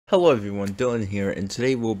Hello everyone, Dylan here, and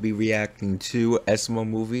today we'll be reacting to SML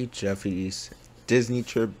movie Jeffy's Disney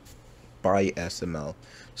Trip by SML.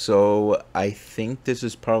 So I think this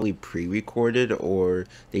is probably pre-recorded, or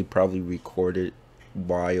they probably recorded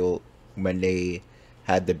when they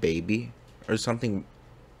had the baby or something.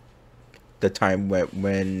 The time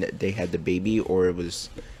when they had the baby, or it was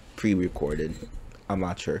pre-recorded. I'm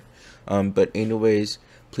not sure. But anyways,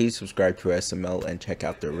 please subscribe to SML and check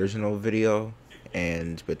out the original video.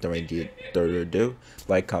 And without any further ado,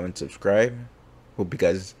 like, comment, subscribe. Hope you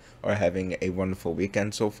guys are having a wonderful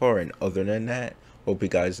weekend so far. And other than that, hope you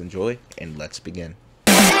guys enjoy. And let's begin.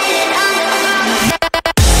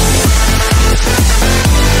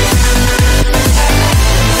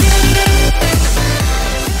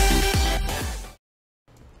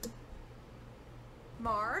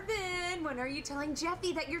 Marvin, when are you telling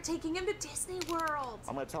Jeffy that you're taking him to Disney World?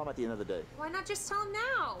 I'm gonna tell him at the end of the day. Why not just tell him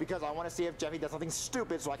now? Because I want to see if Jeffy does something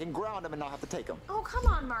stupid so I can ground him and not have to take him. Oh, come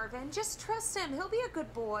on, Marvin. Just trust him. He'll be a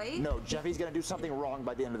good boy. No, Jeffy's gonna do something wrong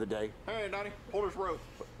by the end of the day. Hey, Donnie, hold his rope.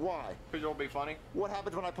 Why? Because it'll be funny. What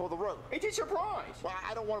happens when I pull the rope? It's a surprise. Well,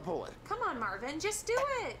 I don't want to pull it. Come on, Marvin. Just do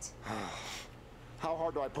it. How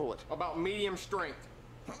hard do I pull it? About medium strength.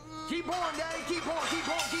 Keep on, Daddy. Keep on, keep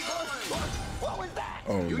on, keep on. What was that?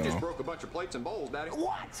 Oh You no. just broke a bunch of plates and bowls, Daddy.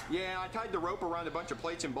 What? Yeah, I tied the rope around a bunch of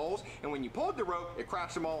plates and bowls, and when you pulled the rope, it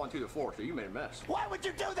crashed them all onto the floor, so you made a mess. Why would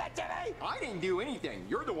you do that, Jeffy? I didn't do anything.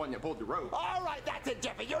 You're the one that pulled the rope. All right, that's it,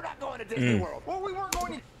 Jeffy. You're not going to Disney World. Well, we weren't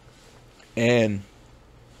going to... And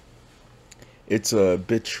it's a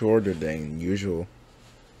bit shorter than usual.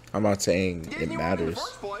 I'm not saying it Disney World in the matters.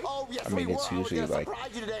 first place. Oh, yes, I mean, we it's were. I was usually gonna like surprise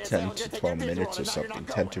you today and say, 10 I'm to gonna take 12 you to Disney minutes or World, and now you're something,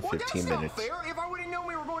 not 10 to going. Well, 15 that's minutes. not fair. If I would have known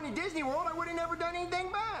we were going to Disney World, I would have never done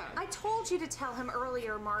anything bad. I told you to tell him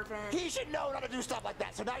earlier, Marvin. He should know not to do stuff like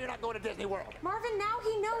that, so now you're not going to Disney World. Marvin, now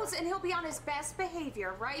he knows, and he'll be on his best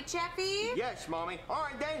behavior, right, Jeffy? Yes, Mommy. All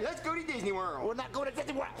right, Daddy, let's go to Disney World. We're not going to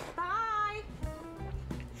Disney World. Bye.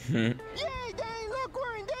 Yay, Daddy, look,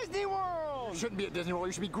 we're in Disney World. You shouldn't be at Disney World.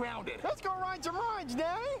 You should be grounded. Let's go ride some rides,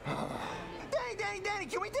 Daddy. Daddy,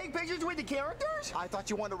 can we take pictures with the characters? I thought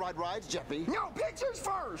you wanted to ride rides, Jeffy. No, pictures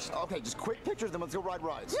first. Okay, just quick pictures, then let's go ride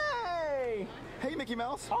rides. Yay! Hey, Mickey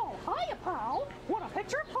Mouse. Oh, hiya, pal. Want a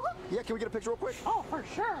picture? Huh? Yeah, can we get a picture real quick? Oh, for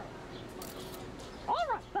sure. All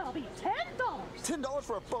right, that'll be $10. $10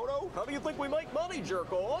 for a photo? How do you think we make money,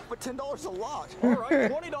 jerk off? But $10 is a lot. All right,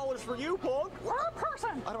 $20 for you, punk. Per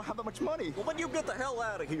person. I don't have that much money. Well, then you get the hell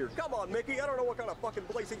out of here. Come on, Mickey. I don't know what kind of fucking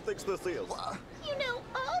place he thinks this is. You know,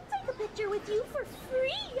 I'll take a picture with you for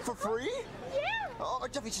free. For free? Yeah. Oh,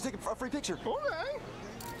 Jeffy, she's taking a free picture. Okay.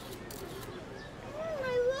 I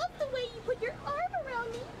love the way you put your arm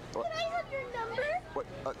around me. Can I have your number? What?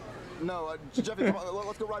 No, Jeffy, come on,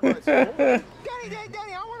 let's go ride rides. Daddy, I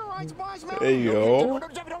want to ride Splash Mountain. Hey yo. No,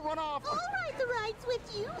 Jeffy, don't run off. I'll ride the rides with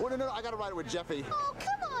you. Oh, no, I gotta ride it with Jeffy. Oh,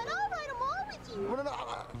 come on. I'll ride them all with you. No.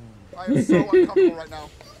 I am so uncomfortable right now.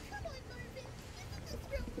 Oh, come on, Marvin. Isn't this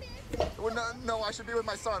romantic? Well, no, I should be with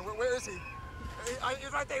my son. Where is he?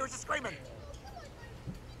 He's right there. He was just screaming.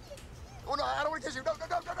 Oh, no, I don't want to kiss you. No.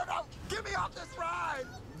 Get me off this ride.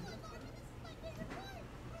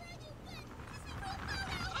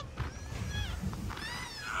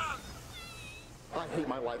 I hate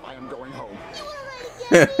my life. I am going home. You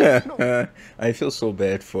want to ride again? I feel so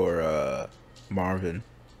bad for Marvin.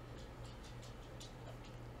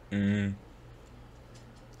 I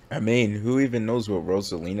mean, who even knows what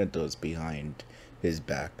Rosalina does behind his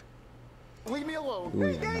back? Leave me alone. Who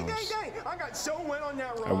even Daddy, knows? I got so wet on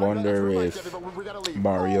that ride. I wonder Right, if Jeffy, but we gotta leave.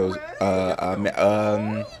 Mario's I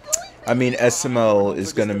mean SML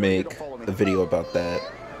is gonna make a video about that.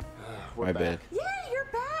 My bad. Yeah, you're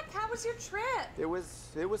back. How was your trip? It was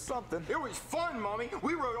something. It was fun, Mommy.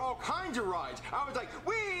 We rode all kinds of rides. I was like,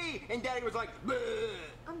 wee! And Daddy was like, bleh.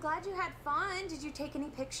 I'm glad you had fun. Did you take any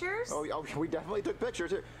pictures? Oh, we definitely took pictures.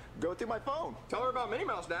 Here, go through my phone. Tell her about Minnie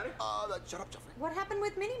Mouse, Daddy. Shut up, Jeffrey. What happened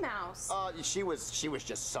with Minnie Mouse? She was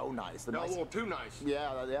just so nice. No, a little too nice.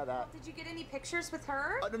 Yeah, that. Did you get any pictures with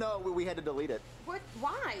her? No, we had to delete it. What?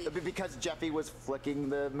 Why? Because Jeffy was flicking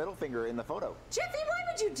the middle finger in the photo. Jeffy, why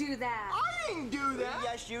would you do that? I didn't do that.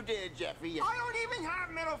 Yes, you did, Jeffy. I don't even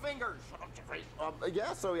have middle fingers. Shut up, Jeffrey.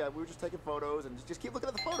 Yeah, so yeah, we were just taking photos and just keep looking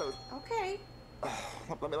at the photos. Okay.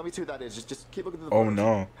 Let me see who that is. Just keep looking at the Oh photos.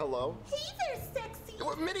 no. Hello? Hey there, sexy.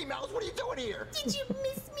 Minnie Mouse, what are you doing here? Did you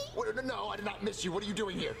miss me? No, I did not miss you. What are you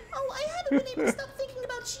doing here? Oh, I haven't been able to stop thinking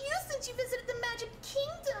about you since you visited the Magic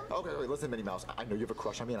Kingdom. Okay, wait, listen, Minnie Mouse. I know you have a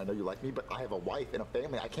crush on me and I know you like me, but I have a wife and a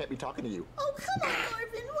family. I can't be talking to you. Oh, come on,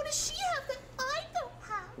 Marvin. What does she have that I don't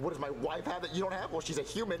have? What does my wife have that you don't have? Well, she's a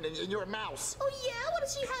human and you're a mouse. Oh, yeah? What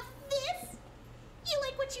does she have? This? You like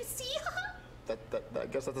like what you see, huh? I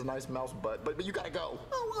guess that's a nice mouse butt, but you gotta go.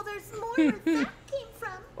 Oh, well, there's more where that came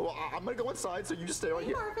from. Well, I'm gonna go inside, so you just stay right Hey,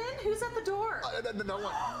 here. Marvin, who's at the door? No one.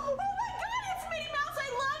 Oh my God, it's Minnie Mouse! I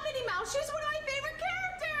love Minnie Mouse. She's one of my favorite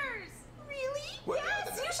characters. Really?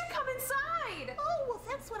 Yes, you should come inside. Oh, well,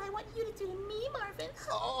 that's what I want you to do to me, Marvin.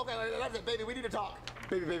 Oh, okay, that's it, baby. We need to talk.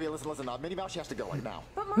 Baby, listen. Minnie Mouse, she has to go like now.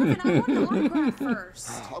 But Marvin, I want an autograph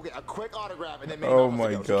first. Okay, a quick autograph, and then Minnie Oh Mouse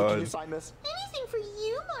has to my go. So God. Can you sign this? Anything for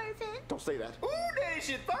you, Marvin. Don't say that. Ooh, they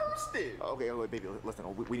should thirsty. Okay, baby, listen.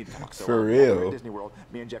 We need to talk. So, For we were real? at Disney World.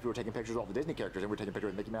 Me and Jeffy were taking pictures of all the Disney characters, and we were taking pictures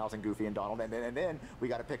with Mickey Mouse and Goofy and Donald, and then we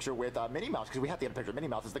got a picture with Minnie Mouse because we have to get a picture of Minnie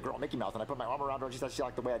Mouse. It's the girl Mickey Mouse, and I put my arm around her, and she said she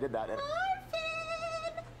liked the way I did that. And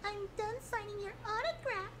Marvin! I'm done signing your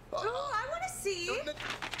autograph. Oh, I want to see.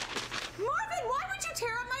 Marvin, why would you tear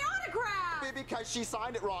up my autograph? because she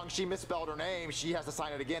signed it wrong. She misspelled her name. She has to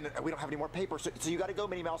sign it again, and we don't have any more paper. So you got to go,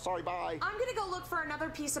 Minnie Mouse. Sorry, bye. I'm gonna go look for another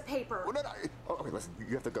piece of paper. Oh, no. Oh, okay, listen.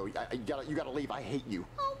 You have to go. You gotta leave. I hate you.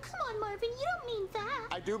 Oh, come on, Marvin. You don't mean that.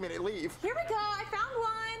 I do mean it. Leave. Here we go. I found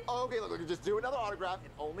one. Oh, okay, look, just do another autograph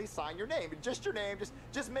and only sign your name. Just your name.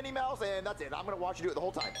 Just Minnie Mouse, and that's it. I'm gonna watch you do it the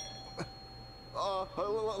whole time.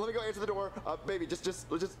 Let me go answer the door. Baby, just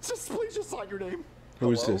please just sign your name.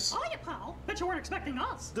 Who is this? Hiya, pal. Bet you weren't expecting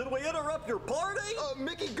us. Did we interrupt your party?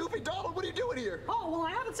 Mickey, Goofy, Donald, what are you doing here? Oh, well,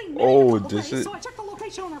 I haven't seen Minnie Oh, in a couple this days, is- so I checked the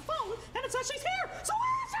location on her phone, and it says she's here. So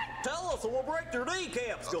where is she? Tell us or we'll break your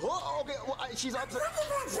kneecaps. Oh, okay, well, she's upset.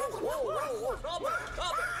 Whoa, Stop it.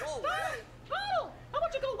 Whoa. Oh, how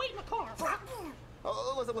about you go wait in the car?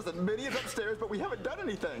 Listen, Minnie is upstairs, but we haven't done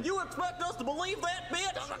anything. You expect us to believe that,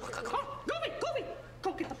 bitch? Oh, Goofy,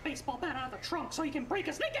 go get the baseball bat out of the trunk so you can break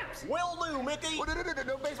his kneecaps. Will do, Mickey. Oh,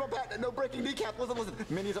 no baseball bat, no breaking kneecap. Listen,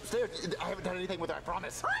 Minnie's upstairs. I haven't done anything with her, I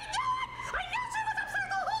promise. I knew it! I knew she was upstairs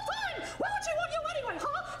the whole time! Why would she want you anyway,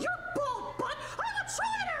 huh? You're bald butt! I'm a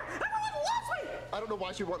traitor! Everyone loves me! I don't know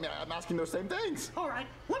why she'd want me. I'm asking those same things. All right,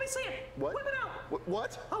 let me see it. What? Whip it out.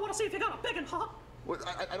 What? I want to see if you got a big one, huh?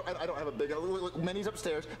 I don't have a big. Look, Minnie's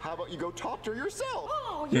upstairs. How about you go talk to her yourself?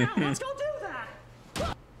 Oh, yeah, let's go do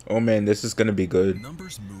that. Oh man, this is gonna be good.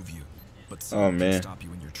 Numbers move you, but Oh, some man. can stop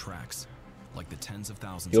you in your tracks, like the tens of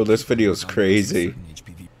thousands. Yo, of this people video is diagnosed with crazy. certain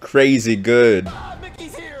HPV. Crazy good.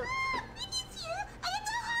 Mickey's here. Mickey's here. I have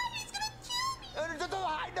to hide. He's gonna kill me.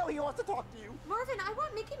 I know he wants to talk to you. Marvin, I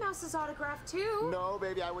want Mickey Mouse's autograph too. No,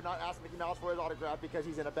 baby, I would not ask Mickey Mouse for his autograph because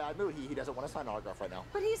he's in a bad mood. He doesn't want to sign an autograph right now.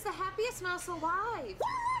 But he's the happiest mouse alive. Where is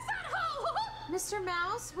that hoe? Mr.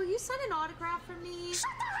 Mouse, will you sign an autograph for me? Shut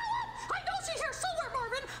the hell up! I know she's here somewhere,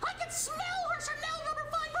 Marvin. I can smell her Chanel number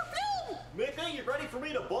 5 perfume. Mickey, you ready for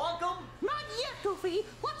me to bonk him? Not yet, Goofy.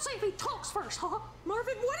 Let's see if he talks first, huh?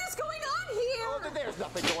 Marvin, what is going on here? Oh, there's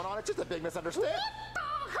nothing going on. It's just a big misunderstanding. What the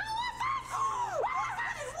hell is this?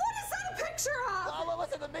 What is that a picture of? Well,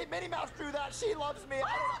 listen, the Minnie Mouse drew that. She loves me. I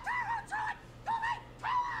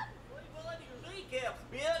Kneecaps,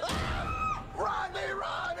 bitch. don't... Run, Minnie,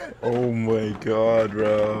 run! Oh my god,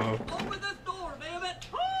 bro. Open this door, damn it.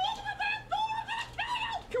 Open the damn door! I'm gonna kill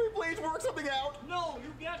you! Can we please work something out? No,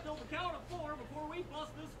 you got till the count of 4 before we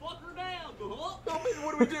bust this fucker down. Oh, baby,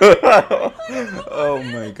 what do we do? Oh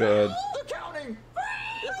my god. They're counting.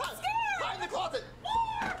 Hide in the closet.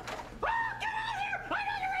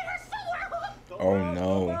 Oh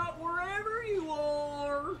no. About wherever you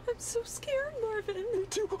are. I'm so scared, Marvin. Me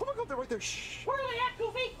too. Oh my god, they're right there. Shh. Where are they at,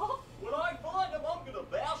 Goofy? Huh? When I find him, I'm gonna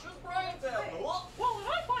bash his brains out. Well, when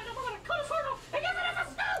I find him, I'm gonna cut his heart off and give it as a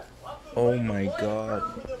stew! Oh my god.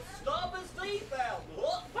 Stop his teeth out.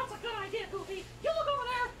 That's a good idea, Goofy. You look over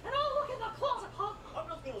there, and I'll look in the closet, huh? I'm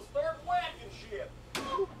just gonna start whacking shit.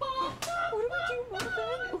 What do we do,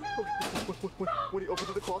 Marvin? When he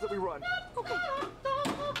opens the closet, we run. Okay.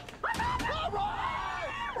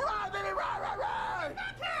 Run, Minnie, run!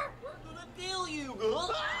 We're gonna kill you.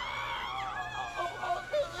 Look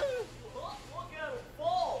at it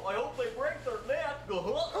fall. I hope they break their neck.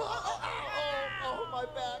 Oh, my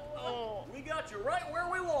back. Oh. We got you right where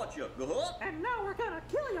we want you. And now we're gonna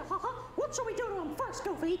kill you, huh? What should we do to him first,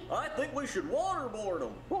 Goofy? I think we should waterboard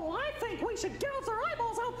them. Well, I think we should gouge their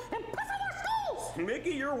eyeballs out and piss in their skulls!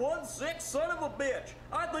 Mickey, you're one sick son of a bitch.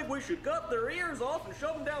 I think we should cut their ears off and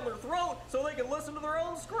shove them down their throat so they can listen to their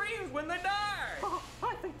own screams when they die.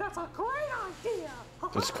 I think that's a great idea!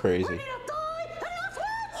 That's crazy. Ready to die? And let's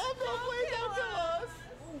Oh, no, please don't kill us.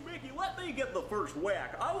 Oh, Mickey, let me get the first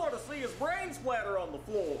whack. I want to see his brain splatter on the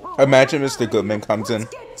floor. Imagine Mr. Goodman comes in.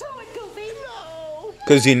 Let's get to it, Goofy! No.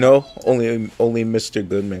 Cause you know, only Mr.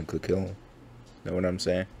 Goodman could kill him. Know what I'm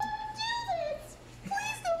saying?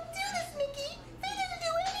 Please don't do this, Mickey. They didn't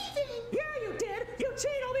do anything. Yeah, you did! You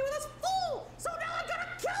cheated on me with this fool! So now I'm gonna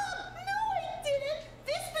kill him! No, I didn't.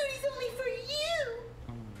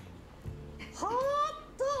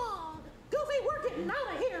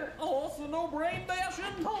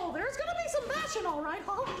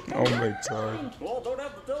 Oh my god. Well, don't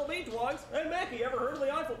have to tell me twice. Hey, Mackie, ever heard of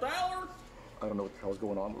the Eiffel Tower? I don't know what the hell's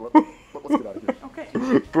going on. Let's get out of here. Okay.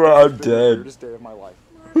 Bro, I'm It's been the dead. weirdest day of my life.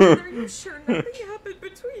 Marvin, are you sure nothing happened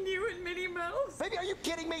between you and Minnie Mouse? Baby, are you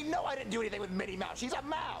kidding me? No, I didn't do anything with Minnie Mouse. She's a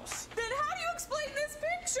mouse. Then how do you explain this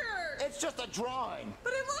picture? It's just a drawing.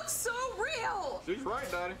 But it looks so real. She's right,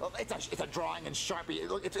 Daddy. Well, it's a drawing in Sharpie.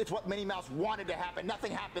 Look, it's what Minnie Mouse wanted to happen.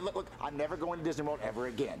 Nothing happened. Look, I'm never going to Disney World ever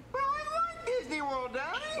again. Well, I like Disney World,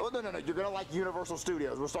 Daddy. Oh, no. You're going to like Universal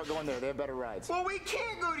Studios. We'll start going there. They have better rides. Well, we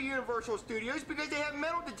can't go to Universal Studios because they have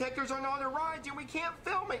metal detectors on all the rides, and we can't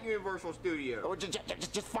film at Universal Studios. Oh, just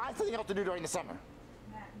find something else to do during the summer.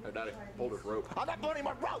 Oh, Daddy, hold this rope. I'm not pulling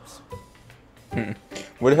more ropes.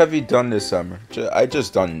 What have you done this summer? I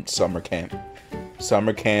just done summer camp.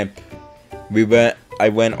 Summer camp. I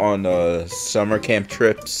went on summer camp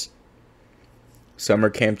trips. Summer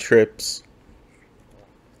camp trips.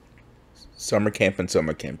 Summer camp and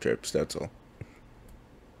summer camp trips. That's all.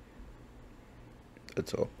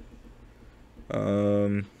 That's all.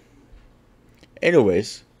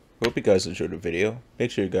 Anyways, hope you guys enjoyed the video. Make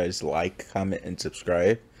sure you guys like, comment, and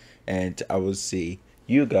subscribe. And I will see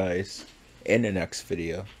you guys in the next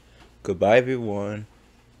video. Goodbye, everyone.